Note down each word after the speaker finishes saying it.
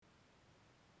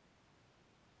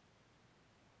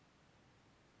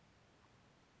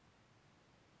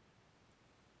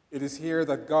It is here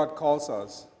that God calls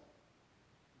us.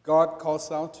 God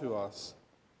calls out to us,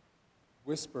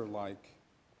 whisper-like,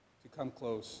 to come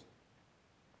close.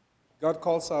 God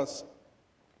calls us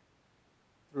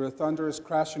through a thunderous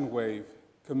crashing wave,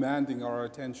 commanding our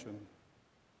attention.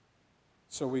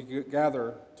 So we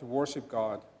gather to worship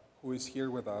God, who is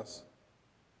here with us,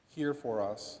 here for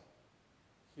us,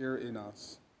 here in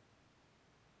us.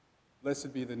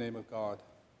 Blessed be the name of God.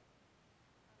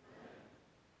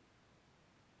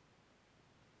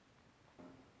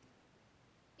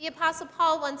 The Apostle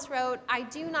Paul once wrote, "I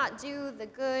do not do the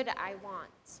good I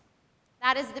want."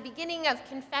 That is the beginning of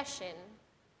confession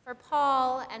for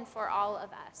Paul and for all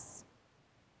of us.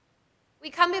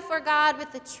 We come before God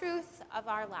with the truth of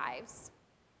our lives.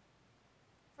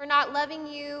 For not loving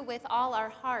you with all our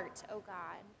heart, O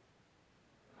God.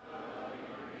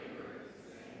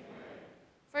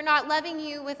 For not loving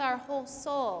you with our whole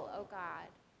soul, O God.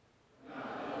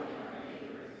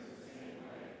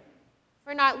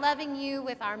 For not loving you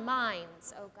with our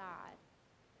minds, O God.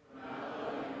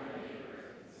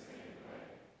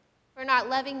 For not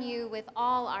loving you with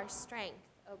all our strength,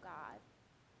 O God.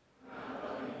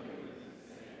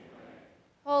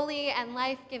 Holy and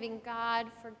life-giving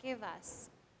God, forgive us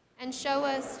and show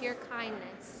us your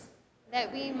kindness,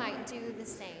 that we might do the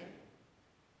same.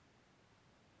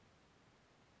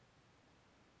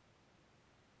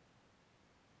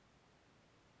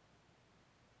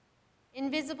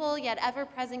 Invisible yet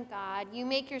ever-present God, you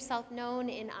make yourself known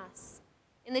in us,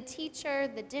 in the teacher,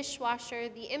 the dishwasher,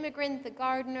 the immigrant, the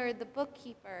gardener, the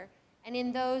bookkeeper, and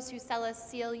in those who sell us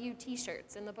CLU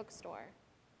t-shirts in the bookstore.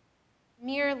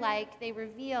 Mirror-like, they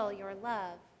reveal your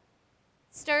love.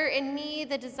 Stir in me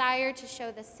the desire to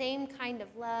show the same kind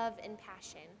of love and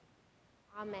passion.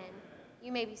 Amen.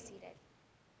 You may be seated.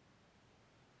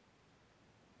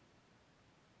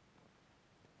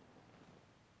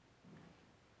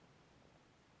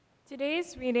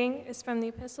 Today's reading is from the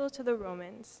Epistle to the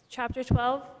Romans, chapter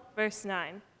 12, verse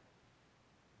 9.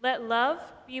 Let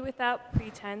love be without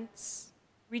pretense.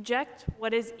 Reject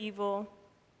what is evil.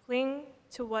 Cling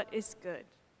to what is good.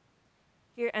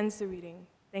 Here ends the reading.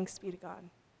 Thanks be to God.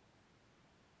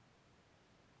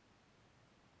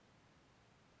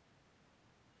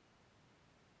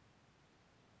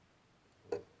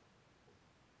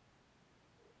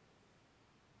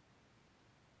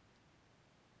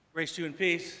 Grace to you and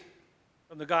peace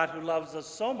from the God who loves us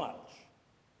so much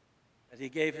that he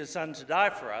gave his Son to die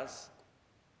for us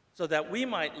so that we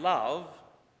might love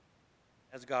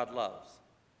as God loves.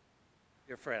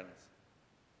 Dear friends,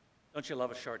 don't you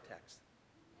love a short text?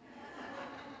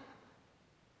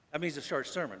 That means a short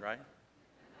sermon, right?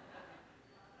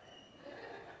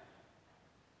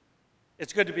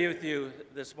 It's good to be with you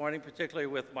this morning, particularly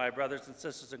with my brothers and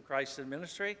sisters in Christ in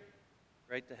ministry.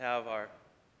 Great to have our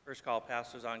First Call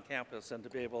pastors on campus and to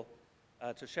be able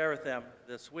to share with them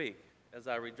this week as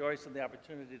I rejoice in the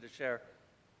opportunity to share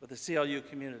with the CLU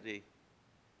community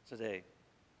today.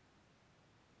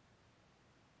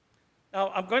 Now,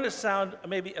 I'm going to sound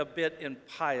maybe a bit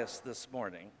impious this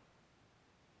morning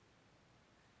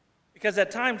because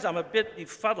at times I'm a bit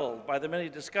befuddled by the many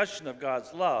discussion of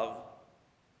God's love,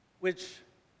 which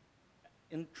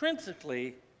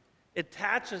intrinsically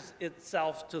attaches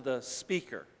itself to the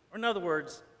speaker, or in other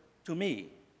words, to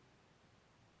me.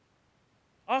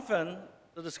 Often,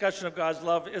 the discussion of God's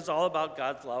love is all about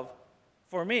God's love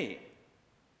for me.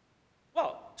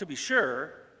 Well, to be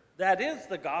sure, that is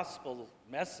the gospel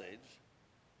message.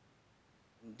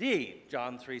 Indeed,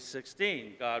 John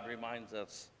 3:16, God reminds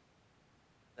us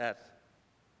that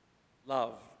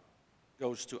love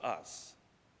goes to us.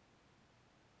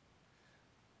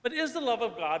 But is the love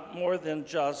of God more than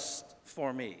just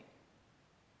for me?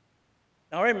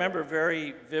 Now, I remember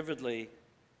very vividly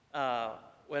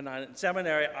when in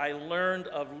seminary, I learned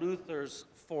of Luther's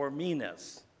for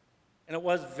meness. And it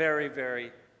was very,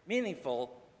 very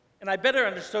meaningful. And I better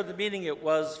understood the meaning it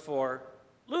was for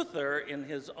Luther in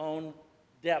his own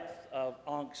depth of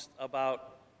angst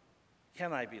about,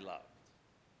 can I be loved?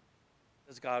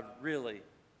 Does God really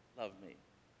love me?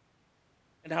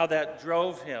 And how that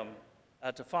drove him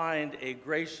to find a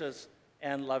gracious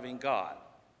and loving God.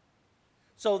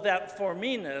 So that for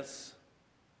meness,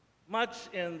 much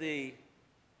in the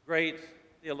great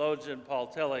theologian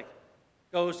Paul Tillich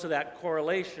goes to that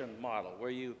correlation model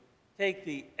where you take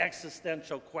the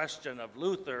existential question of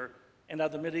Luther and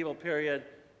of the medieval period,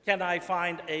 can I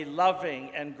find a loving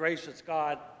and gracious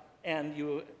God? And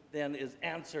you then is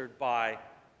answered by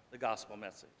the gospel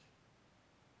message.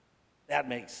 That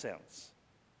makes sense.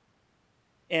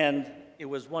 And it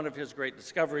was one of his great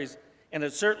discoveries, and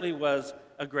it certainly was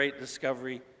a great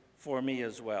discovery for me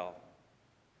as well.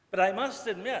 But I must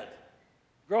admit,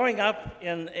 growing up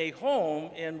in a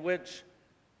home in which,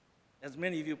 as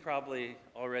many of you probably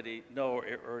already know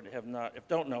or have not, if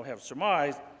don't know, have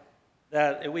surmised,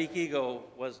 that a weak ego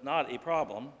was not a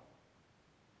problem,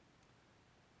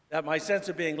 that my sense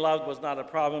of being loved was not a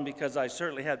problem because I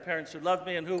certainly had parents who loved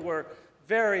me and who were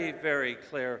very, very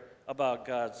clear about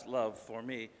God's love for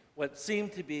me. What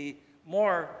seemed to be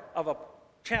more of a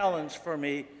challenge for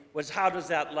me was how does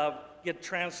that love get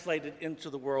translated into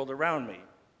the world around me?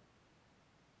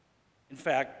 In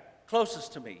fact,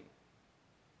 closest to me,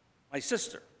 my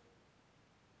sister.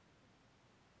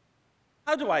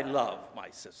 How do I love my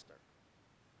sister?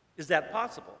 Is that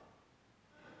possible?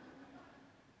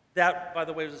 That, by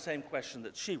the way, was the same question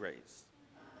that she raised.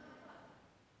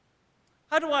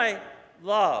 How do I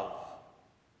love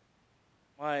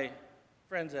my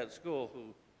friends at school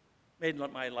who made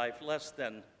my life less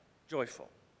than joyful?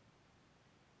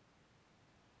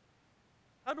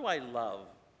 How do I love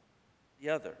the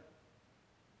other?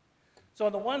 So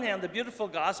on the one hand, the beautiful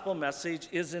gospel message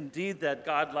is indeed that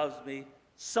God loves me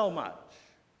so much.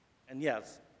 And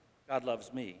yes, God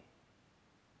loves me.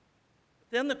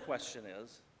 But then the question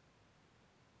is,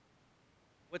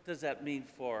 what does that mean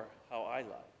for how I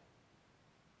love?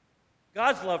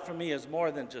 God's love for me is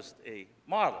more than just a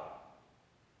model.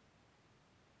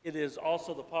 It is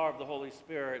also the power of the Holy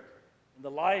Spirit in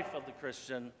the life of the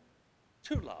Christian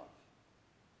to love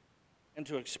and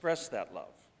to express that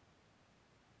love.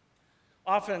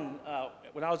 Often,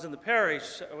 when I was in the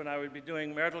parish, when I would be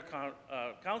doing marital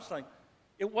counseling,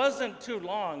 it wasn't too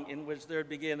long in which there would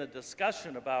begin a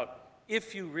discussion about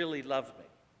if you really love me.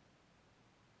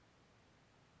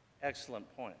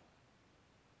 Excellent point.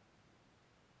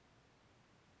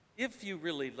 If you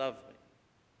really love me,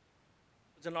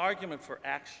 it's an argument for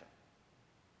action.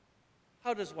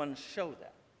 How does one show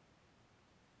that?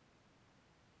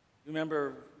 You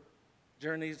remember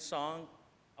Journey's song,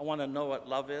 I want to know what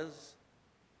love is?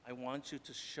 I want you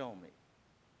to show me.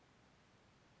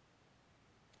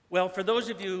 Well, for those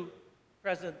of you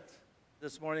present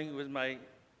this morning with my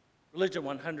Religion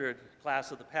 100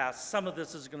 class of the past, some of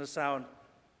this is going to sound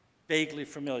vaguely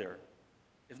familiar,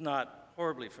 if not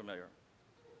horribly familiar.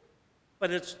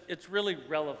 But it's really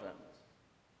relevant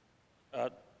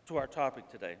to our topic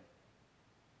today.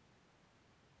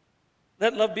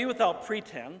 Let love be without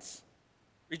pretense.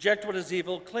 Reject what is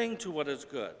evil. Cling to what is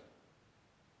good.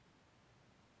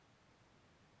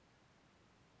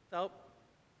 Without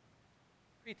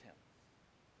pretense.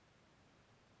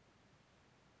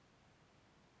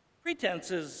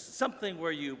 Pretense is something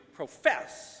where you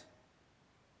profess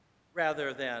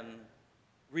rather than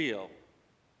real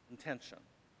intention.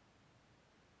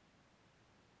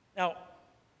 Now,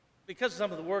 because of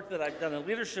some of the work that I've done in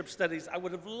leadership studies, I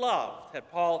would have loved had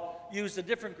Paul used a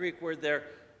different Greek word there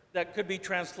that could be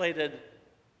translated,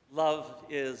 love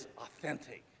is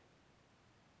authentic.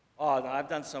 Oh, now I've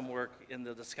done some work in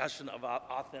the discussion of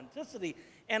authenticity,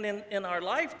 and in our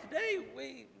life today,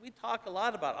 we talk a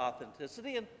lot about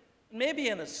authenticity, and maybe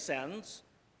in a sense,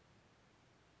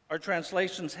 our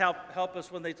translations help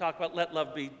us when they talk about let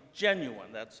love be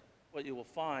genuine. That's what you will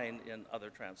find in other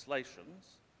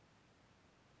translations.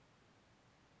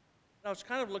 And I was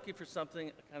kind of looking for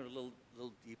something kind of a little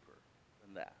deeper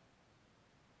than that.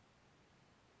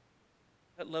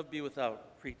 Let love be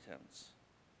without pretense.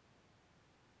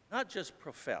 Not just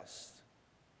professed,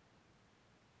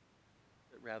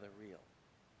 but rather real.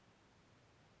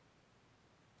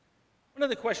 One of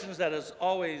the questions that has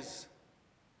always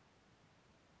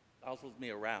puzzled me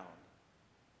around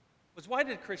was why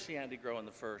did Christianity grow in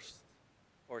the first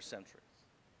 4 centuries?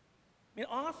 I mean,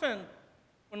 often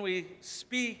when we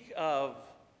speak of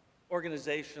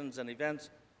organizations and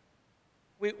events,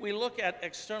 we look at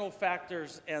external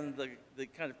factors and the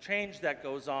kind of change that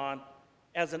goes on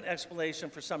as an explanation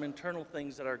for some internal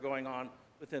things that are going on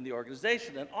within the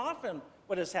organization. And often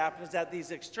what has happened is that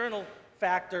these external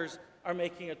factors are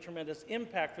making a tremendous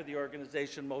impact for the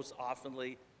organization, most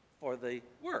oftenly for the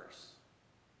worse.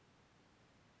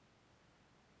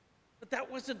 But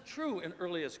that wasn't true in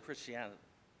earliest Christianity.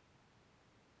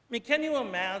 I mean, can you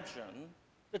imagine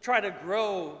to try to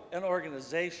grow an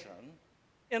organization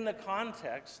in the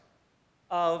context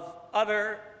of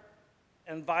utter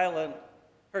and violent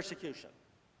persecution?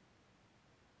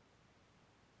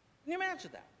 Can you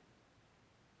imagine that?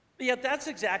 But yet that's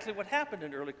exactly what happened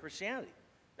in early Christianity.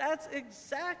 That's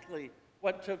exactly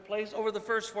what took place over the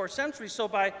first 4 centuries. So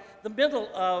by the middle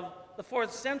of the 4th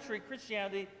century,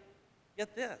 Christianity,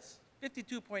 get this,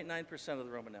 52.9% of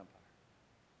the Roman Empire.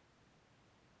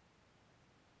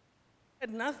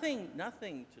 Had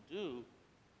nothing to do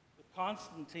with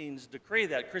Constantine's decree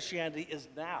that Christianity is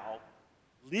now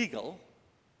legal.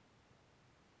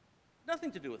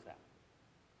 Nothing to do with that.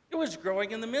 It was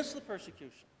growing in the midst of the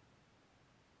persecution.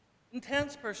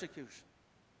 Intense persecution.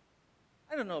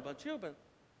 I don't know about you, but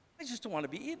I just don't want to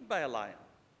be eaten by a lion.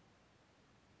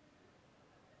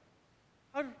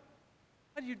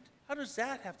 How does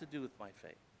that have to do with my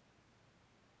faith?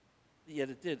 Yet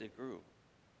it did, it grew.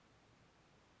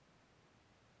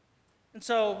 And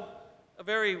so, a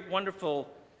very wonderful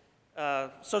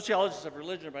sociologist of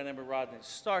religion by the name of Rodney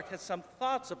Stark has some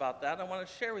thoughts about that. I want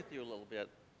to share with you a little bit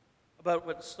about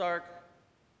what Stark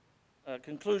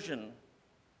conclusion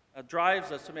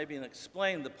drives us to maybe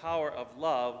explain the power of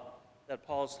love that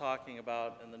Paul's talking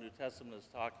about and the New Testament is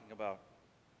talking about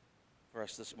for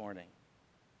us this morning.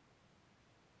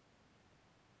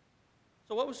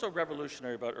 So what was so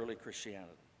revolutionary about early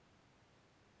Christianity?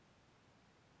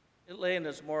 It lay in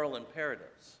its moral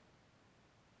imperatives.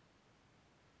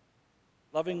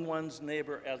 Loving one's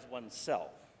neighbor as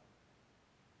oneself.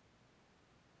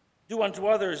 Do unto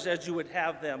others as you would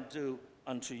have them do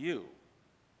unto you.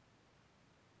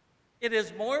 It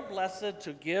is more blessed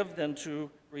to give than to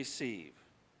receive.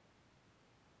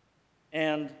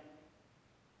 And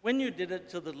when you did it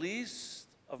to the least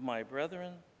of my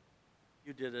brethren,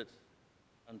 you did it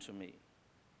unto me.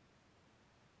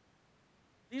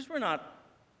 These were not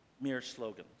mere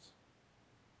slogans.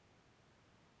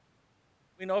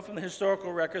 We know from the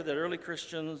historical record that early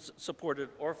Christians supported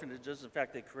orphanages. In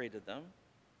fact, they created them.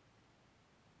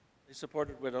 They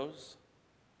supported widows,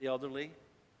 the elderly,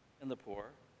 and the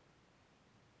poor.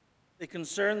 They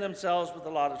concerned themselves with a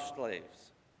lot of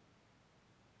slaves.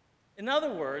 In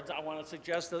other words, I want to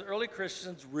suggest that early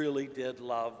Christians really did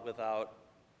love without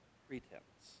pretense.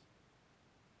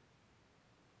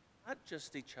 Not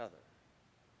just each other,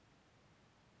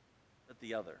 but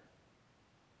the other.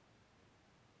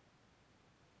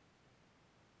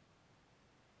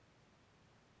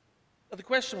 But the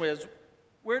question was,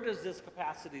 where does this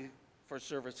capacity for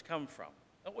service come from?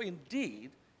 Well,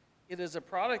 indeed, it is a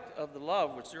product of the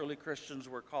love which the early Christians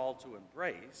were called to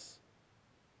embrace.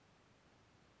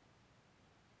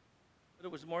 But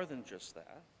it was more than just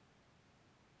that.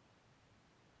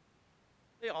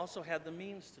 They also had the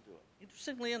means to do it.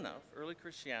 Interestingly enough, early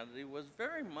Christianity was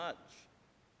very much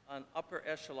an upper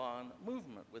echelon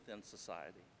movement within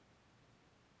society.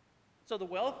 So the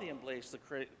wealthy embraced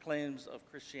the claims of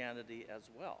Christianity as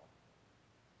well.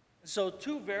 And so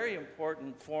two very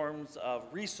important forms of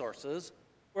resources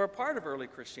were a part of early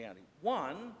Christianity.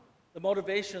 One, the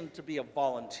motivation to be a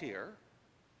volunteer.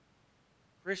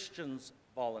 Christians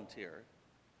volunteered.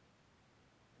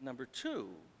 And number two,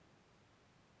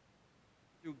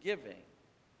 through giving,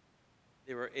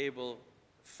 they were able to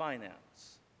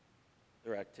finance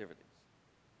their activities.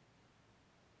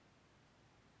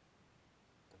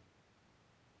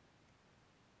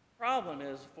 The problem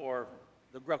is for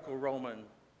the Greco-Roman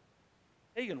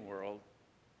pagan world,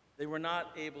 they were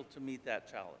not able to meet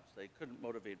that challenge. They couldn't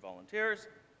motivate volunteers,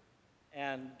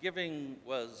 and giving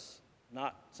was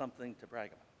not something to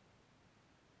brag about.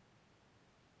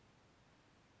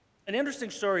 An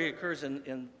interesting story occurs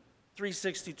in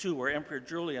 362, where Emperor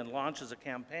Julian launches a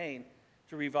campaign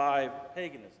to revive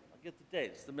paganism. I'll get the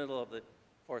date. It's the middle of the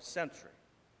 4th century.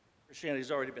 Christianity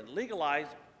has already been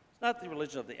legalized. It's not the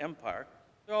religion of the empire.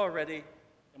 They're already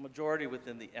a majority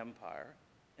within the empire,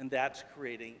 and that's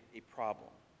creating a problem.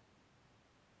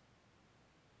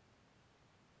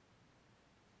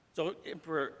 So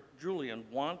Emperor Julian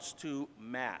wants to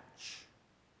match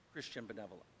Christian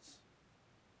benevolence.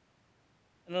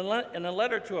 In a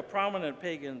letter to a prominent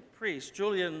pagan priest,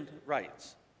 Julian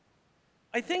writes,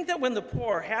 I think that when the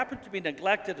poor happened to be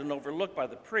neglected and overlooked by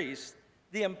the priest,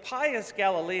 the impious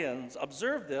Galileans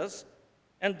observed this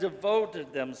and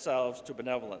devoted themselves to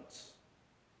benevolence.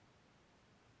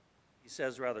 He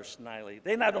says rather snidely,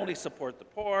 they not only support the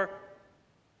poor,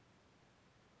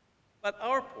 but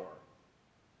our poor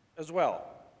as well.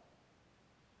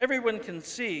 Everyone can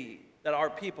see that our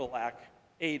people lack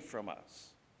aid from us.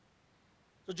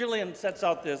 So Julian sets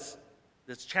out this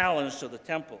challenge to the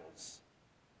temples.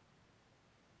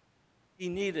 He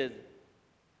needed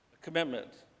a commitment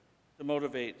to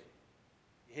motivate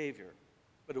behavior,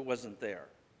 but it wasn't there.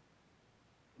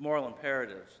 The moral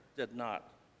imperatives did not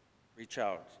reach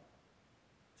out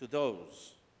to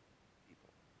those people.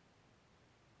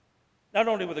 Not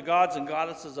only were the gods and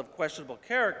goddesses of questionable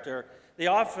character, they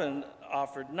often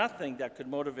offered nothing that could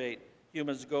motivate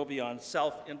humans to go beyond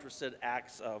self-interested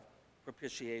acts of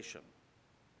propitiation.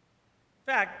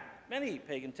 In fact, many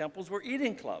pagan temples were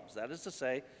eating clubs, that is to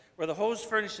say, where the host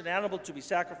furnished an animal to be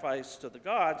sacrificed to the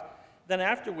gods, then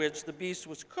after which the beast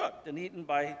was cooked and eaten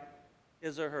by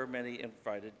his or her many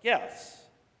invited guests.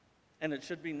 And it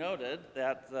should be noted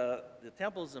that the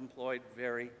temples employed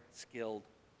very skilled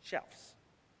chefs.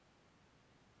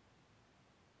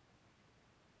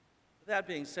 With that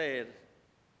being said,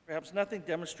 perhaps nothing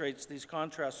demonstrates these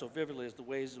contrasts so vividly as the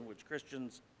ways in which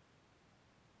Christians,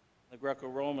 the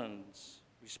Greco-Romans,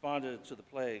 responded to the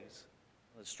plagues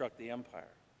that struck the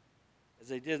empire, as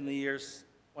they did in the years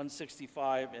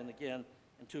 165 and again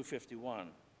in 251.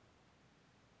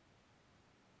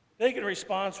 The pagan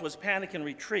response was panic and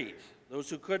retreat. Those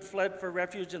who could fled for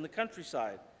refuge in the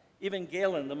countryside. Even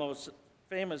Galen, the most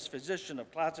famous physician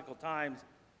of classical times,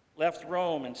 left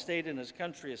Rome and stayed in his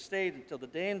country estate until the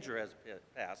danger has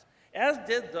passed, as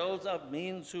did those of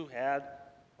means who had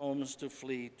homes to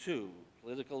flee to,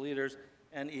 political leaders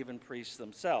and even priests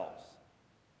themselves.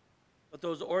 But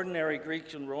those ordinary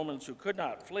Greeks and Romans who could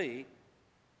not flee,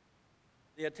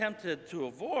 they attempted to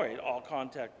avoid all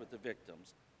contact with the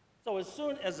victims. So as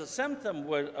soon as a symptom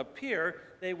would appear,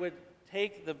 they would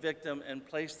take the victim and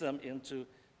place them into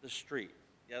the street.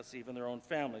 Yes, even their own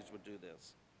families would do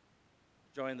this.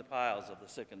 Join the piles of the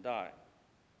sick and dying.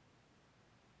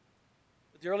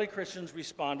 But the early Christians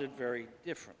responded very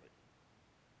differently.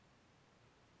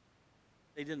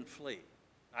 They didn't flee.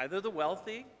 Neither the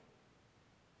wealthy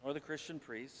nor the Christian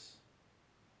priests.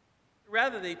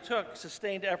 Rather, they took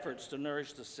sustained efforts to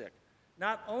nourish the sick,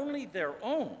 not only their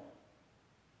own,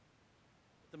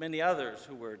 but the many others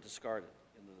who were discarded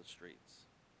into the streets.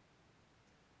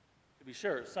 To be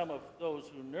sure, some of those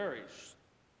who nourished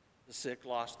the sick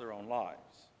lost their own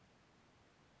lives.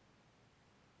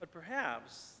 But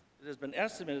perhaps it has been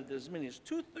estimated that as many as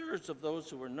 2/3 of those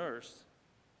who were nursed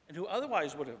and who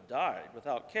otherwise would have died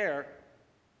without care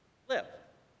lived.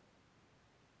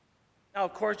 Now,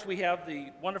 of course, we have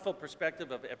the wonderful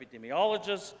perspective of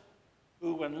epidemiologists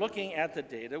who, when looking at the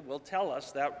data, will tell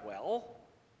us that, well,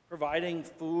 providing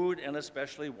food and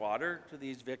especially water to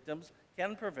these victims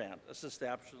can prevent a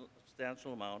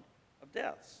substantial amount of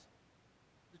deaths.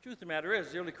 The truth of the matter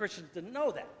is, the early Christians didn't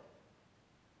know that.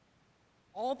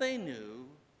 All they knew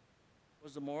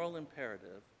was the moral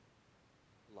imperative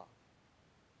to love.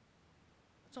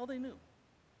 That's all they knew.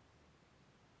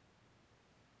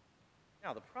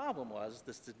 Now, the problem was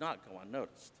this did not go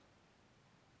unnoticed.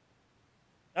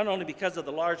 Not only because of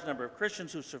the large number of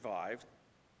Christians who survived,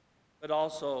 but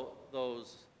also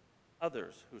those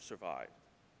others who survived.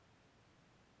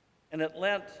 And it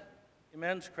lent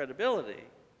immense credibility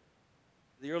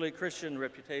to the early Christian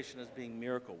reputation as being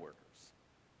miracle workers.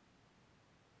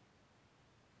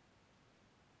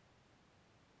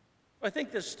 I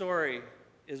think this story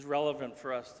is relevant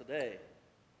for us today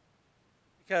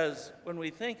because when we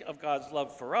think of God's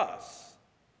love for us,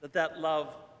 that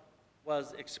love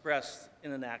was expressed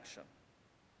in an action.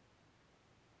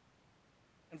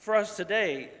 And for us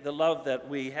today, the love that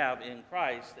we have in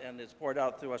Christ and is poured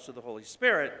out through us through the Holy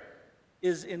Spirit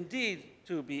is indeed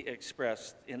to be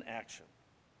expressed in action.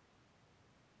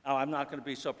 Now, I'm not going to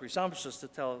be so presumptuous to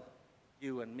tell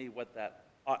you and me what that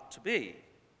ought to be,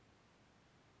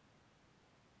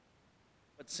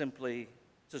 but simply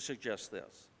to suggest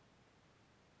this.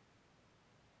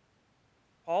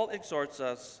 Paul exhorts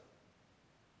us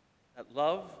that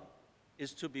love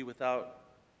is to be without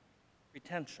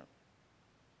pretension.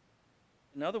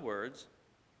 In other words,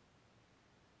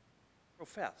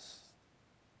 professed,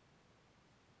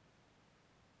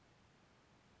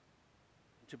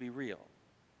 and to be real,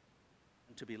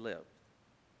 and to be lived.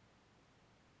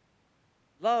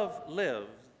 Love lived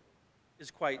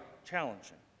is quite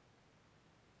challenging.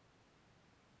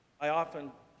 I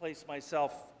often place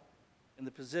myself in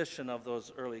the position of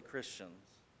those early Christians,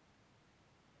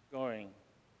 going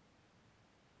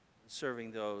and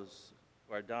serving those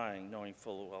who are dying, knowing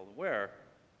full well where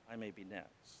I may be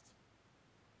next.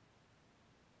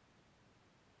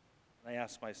 And I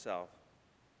ask myself,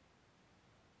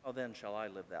 how then shall I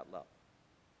live that love?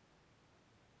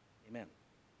 Amen.